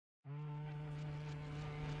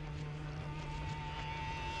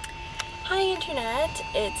Hi Internet,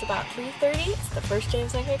 it's about 3:30, it's the first day of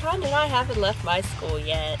Zenkaikon and I haven't left my school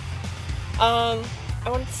yet. I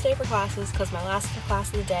wanted to stay for classes because my last class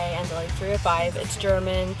of the day ends at like 3 or 5. It's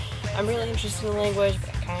German. I'm really interested in the language,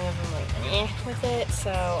 but I kind of am like with it,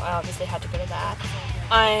 so I obviously had to go to that.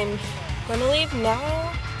 I'm gonna leave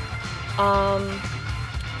now. But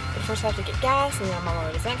first I have to get gas and then I'm on my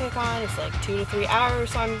way to Zenkaikon. It's like 2 to 3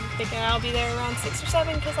 hours, so I'm thinking I'll be there around 6 or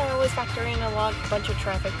 7 because I always factor in a bunch of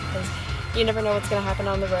traffic because you never know what's going to happen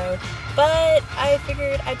on the road. But I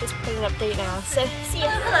figured I'd just put an update now, so see ya!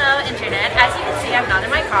 Hello Internet, as you can see I'm not in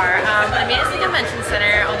my car. I made it to the convention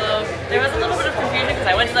center, although there was a little bit of confusion because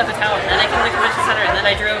I went to the hotel and then I came to the convention center and then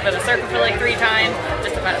I drove in a circle for like 3 times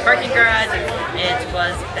just to find a parking garage and it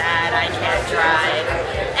was bad, I can't drive.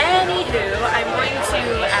 Anywho, I'm going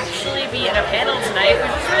to actually be in a panel tonight,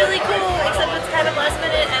 which is really cool, except it's kind of last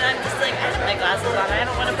minute and I'm just like, I have my glasses on, I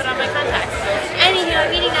don't want to put on my contacts. Anywho,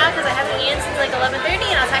 I'm eating now because I haven't eaten since like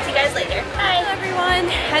 11:30 and I'll talk to you guys later. Bye! Hello everyone!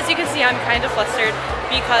 As you can see, I'm kind of flustered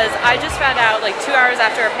because I just found out like 2 hours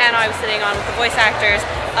after a panel I was sitting on with the voice actors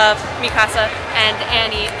of Mikasa and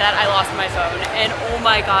Annie that I lost my phone. And oh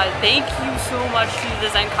my god, thank you so much to the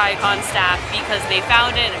Zenkaikon staff because they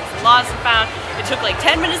found it, it was lost and found. It took like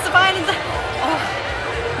 10 minutes to find it. Oh,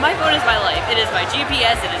 my phone is my life. It is my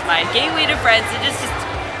GPS, it is my gateway to friends, it is just,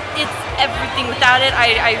 it's everything. Without it,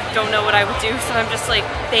 I don't know what I would do, so I'm just like,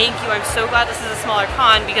 thank you. I'm so glad this is a smaller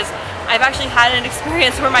con because I've actually had an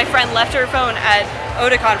experience where my friend left her phone at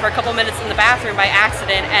Otakon for a couple minutes in the bathroom by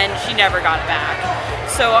accident and she never got it back.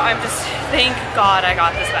 So I'm just, thank God I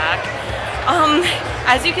got this back.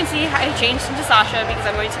 As you can see, I changed into Sasha because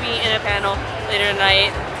I'm going to be in a panel later tonight.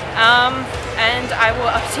 And I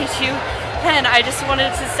will update you then. I just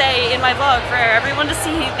wanted to say in my vlog for everyone to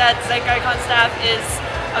see that Zenkaikon staff is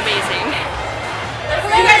amazing.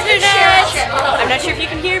 Hello Internet! I'm not sure if you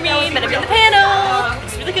can hear me, but I'm in the panel.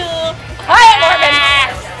 It's really cool. Hi Morgan!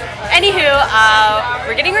 Anywho,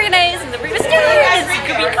 we're getting organized in the Riva store. It's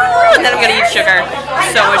gonna be cool. And then I'm gonna eat sugar.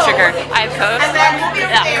 So much sugar. I have Coke,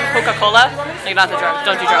 Coca-Cola. Like not the drugs,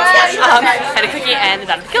 don't do drugs. And a cookie and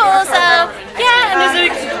that'll be cool. So yeah, and there's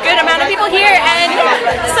a good amount of people here and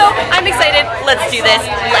so I'm excited. Let's do this.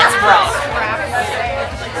 Let's rock.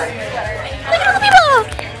 Look at all the people!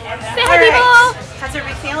 Say hi people! How's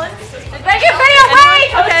everybody feeling? Make it video,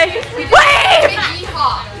 wait! Okay. Wait!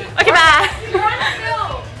 Okay, bye!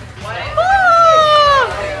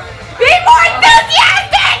 Be more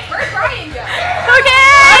enthusiastic! Where's Brian go?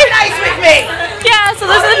 Okay! Be nice with me! Yeah, so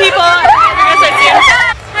those are the people.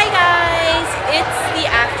 Hi guys! It's the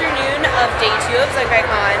afternoon of day 2 of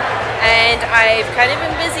Zenkaikon and I've kind of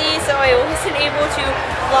been busy so I wasn't able to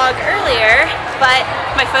vlog earlier, but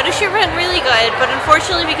my photo shoot went really good, but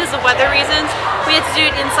unfortunately because of weather reasons we had to do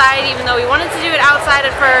it inside even though we wanted to do it outside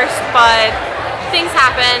at first, but things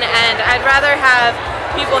happen and I'd rather have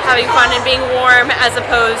people having fun and being warm as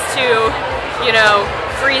opposed to, you know,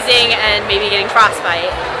 freezing and maybe getting frostbite.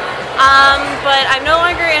 But I'm no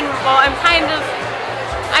longer in, well, I'm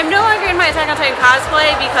no longer in my Attack on Titan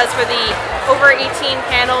cosplay because for the over 18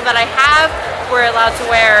 panel that I have, we're allowed to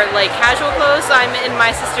wear like casual clothes, so I'm in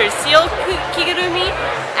my sister's seal kigurumi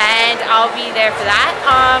and I'll be there for that.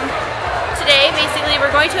 Today, basically, we're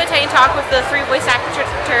going to a Titan Talk with the 3 voice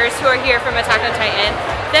actors who are here from Attack on Titan.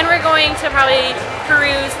 Then we're going to probably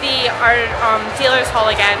peruse the dealer's hall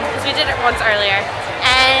again, because we did it once earlier.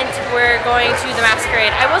 And we're going to the Masquerade.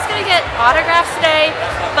 I was going to get autographs today,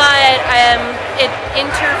 but it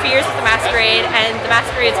interferes with the Masquerade, and the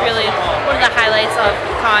Masquerade is really one of the highlights of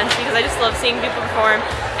cons, because I just love seeing people perform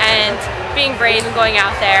and being brave and going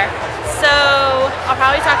out there. So I'll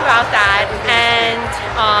probably talk about that, and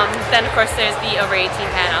then of course there's the over 18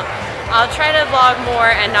 panel. I'll try to vlog more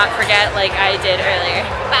and not forget like I did earlier.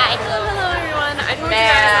 Bye! Hello everyone! I told you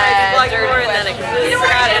guys I'd be vlogging more and then I completely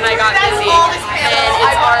forgot and I got busy. And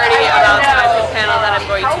it's already about time for the panel that I'm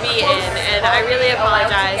going to be in, and I really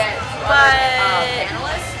apologize. But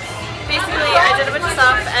basically I did a bunch of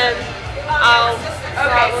stuff and I'll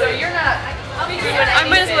so you're not... I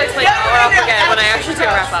might as well explain it or I'll forget when I actually do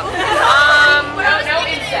a wrap up. What's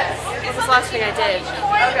this last thing I did?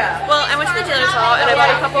 Well, I went to the dealer's hall and I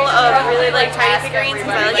bought a couple of really like tiny figurines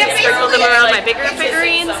because I like to sprinkle them around my bigger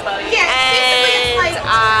figurines. And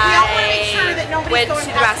I went to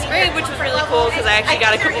the Masquerade, which was really cool because I actually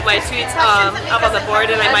got a couple of my tweets up on the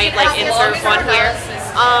board and I might like insert one here.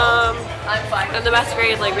 And the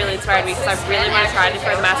Masquerade like really inspired me because I really want to try it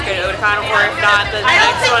for the Masquerade at Otakon, or if not, the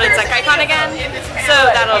next one in Zenkaikon again. So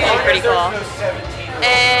that'll be pretty cool.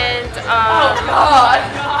 And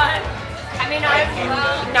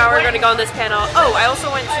now we're are going to go on this panel. Oh, I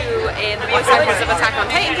also went to the voice actors of Attack on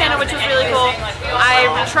Titan panel, which was really cool. I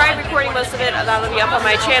tried recording most of it. That'll be up on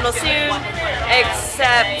my channel soon,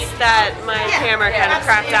 except that my camera kind of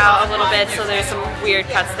crapped out a little bit, so there's some weird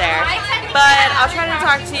cuts there. But I'll try to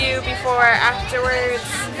talk to you before, afterwards,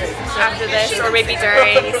 after this, or maybe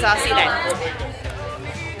during, so I'll see you then.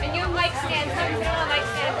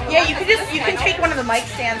 Yeah, you can take one of the mic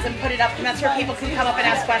stands and put it up, and that's where people can come up and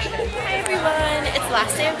ask questions. Hi everyone, it's the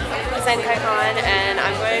last day of Zenkaikon, and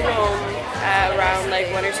I'm going home around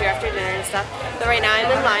like 1 or 2 after dinner and stuff. But right now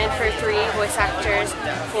I'm in line for 3 voice actors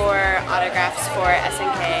for autographs for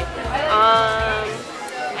SNK.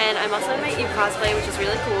 And I'm also in my Eve cosplay, which is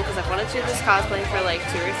really cool because I've wanted to do this cosplay for like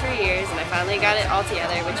 2 or 3 years, and I finally got it all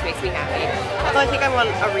together, which makes me happy. Although I think I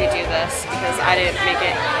want to redo this because I didn't make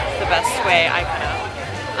it the best way I could have.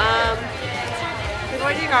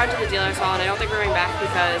 We're going to go to the dealer's hall, and I don't think we're going back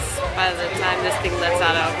because by the time this thing lets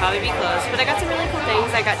out, it'll probably be closed. But I got some really cool things.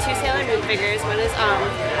 I got 2 Sailor Moon figures. One is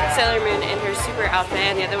Sailor Moon in her super outfit,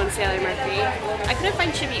 and the other one's Sailor Mercury. I couldn't find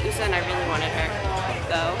Chibi Usa, and I really wanted her,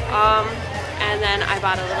 though. And then I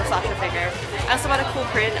bought a little Sasha figure. I also bought a cool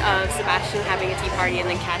print of Sebastian having a tea party and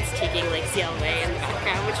then cats taking like Ciel away in the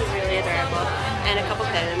background, which was really adorable. And a couple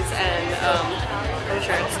pins and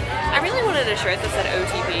shirts. I really wanted a shirt that said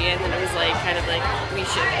OTP, and then it was like kind of like we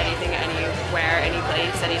ship anything, anywhere, any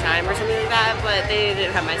place, anytime, or something like that. But they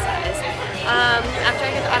didn't have my size. After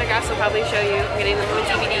I get the autographs, I'll probably show you. I'm getting them from a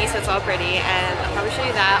DVD, so it's all pretty, and I'll probably show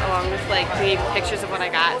you that along with like maybe pictures of what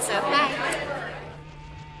I got. So bye.